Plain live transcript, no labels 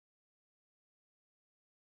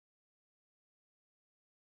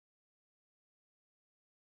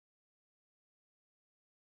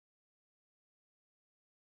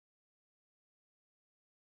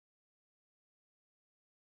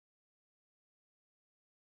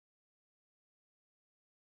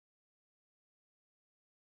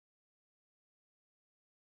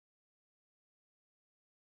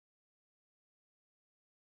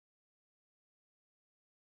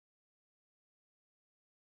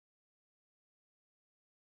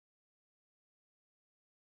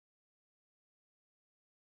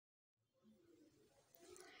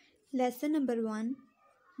Lesson number 1.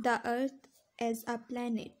 The Earth as a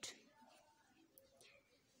Planet.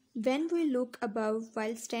 When we look above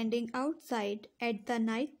while standing outside at the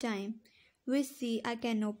night time, we see a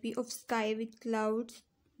canopy of sky with clouds,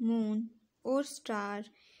 moon, or star.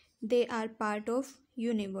 They are part of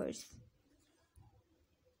universe.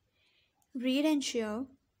 Read and share.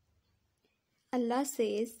 Allah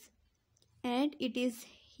says, "And it is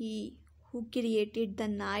He who created the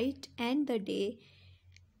night and the day,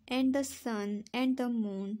 and the sun and the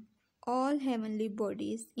moon, all heavenly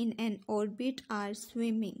bodies in an orbit are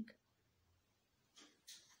swimming."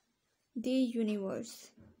 The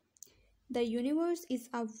universe. The universe is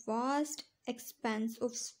a vast expanse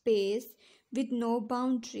of space with no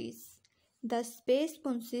boundaries. The space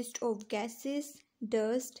consists of gases,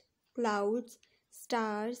 dust, clouds,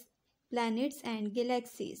 stars, planets, and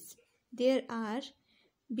galaxies. There are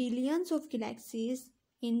billions of galaxies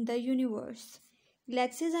in the universe.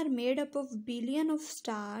 Galaxies are made up of billions of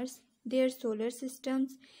stars, their solar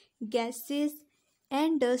systems, gases,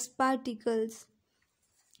 and dust particles.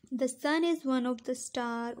 The Sun is one of the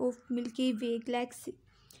stars of Milky Way galaxy.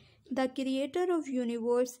 The creator of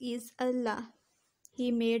universe is Allah.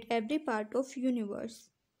 He made every part of universe.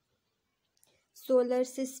 Solar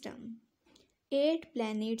system. 8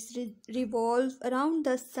 planets revolve around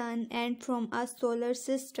the Sun and form a solar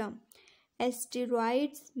system.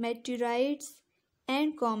 Asteroids, meteorites,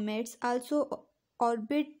 and comets also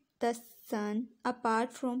orbit the Sun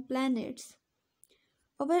apart from planets.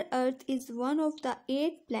 Our Earth is one of the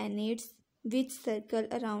 8 planets which circle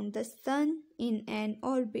around the Sun in an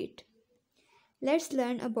orbit. Let's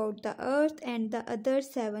learn about the Earth and the other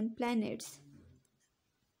 7 planets.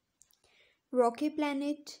 Rocky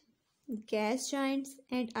planet, gas giants,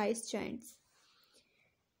 and ice giants.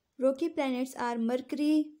 Rocky planets are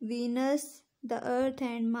Mercury, Venus, the Earth,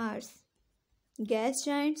 and Mars. Gas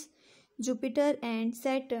giants, Jupiter and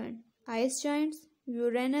Saturn. Ice giants,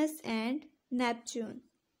 Uranus and Neptune.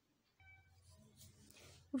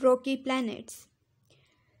 Rocky planets.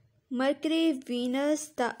 Mercury, Venus,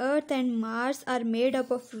 the Earth, and Mars are made up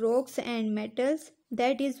of rocks and metals.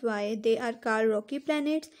 That is why they are called rocky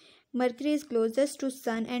planets. Mercury is closest to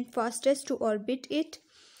Sun and fastest to orbit it.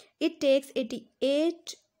 It takes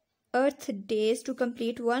 88 Earth days to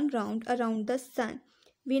complete one round around the Sun.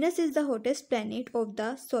 Venus is the hottest planet of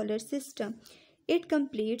the solar system. It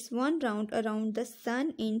completes one round around the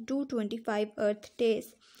Sun in 225 Earth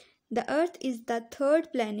days. The Earth is the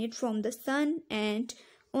third planet from the Sun and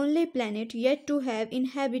only planet yet to have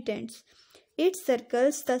inhabitants. It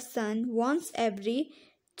circles the Sun once every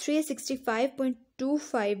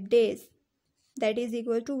 365.25 days. That is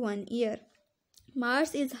equal to 1 year.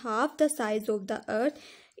 Mars is half the size of the Earth.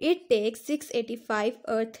 It takes 685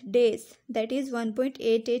 Earth days. That is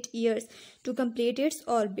 1.88 years to complete its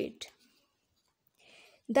orbit.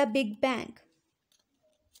 The Big Bang.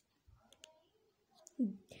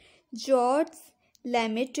 Georges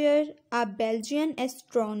Lemaitre, a Belgian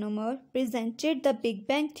astronomer, presented the Big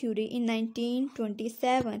Bang theory in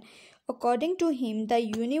 1927. According to him, the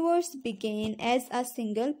universe began as a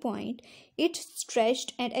single point. It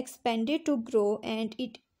stretched and expanded to grow, and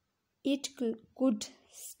it could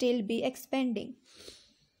still be expanding.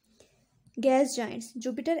 Gas giants.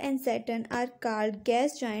 Jupiter and Saturn are called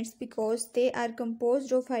gas giants because they are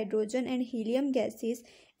composed of hydrogen and helium gases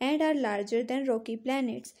and are larger than rocky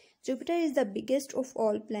planets. Jupiter is the biggest of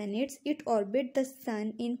all planets. It orbits the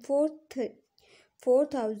Sun in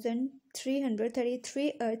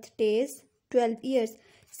 4,333 Earth days, 12 years.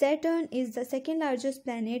 Saturn is the second largest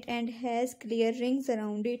planet and has clear rings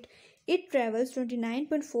around it. It travels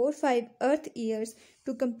 29.45 Earth years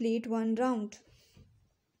to complete one round.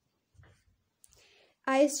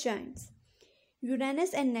 Ice giants.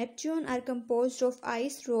 Uranus and Neptune are composed of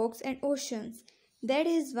ice, rocks, and oceans. That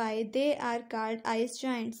is why they are called ice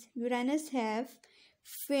giants. Uranus has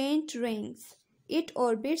faint rings. It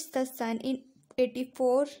orbits the Sun in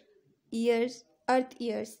 84 Earth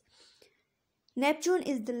years. Neptune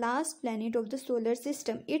is the last planet of the solar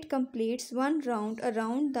system. It completes one round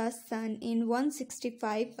around the Sun in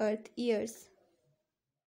 165 Earth years.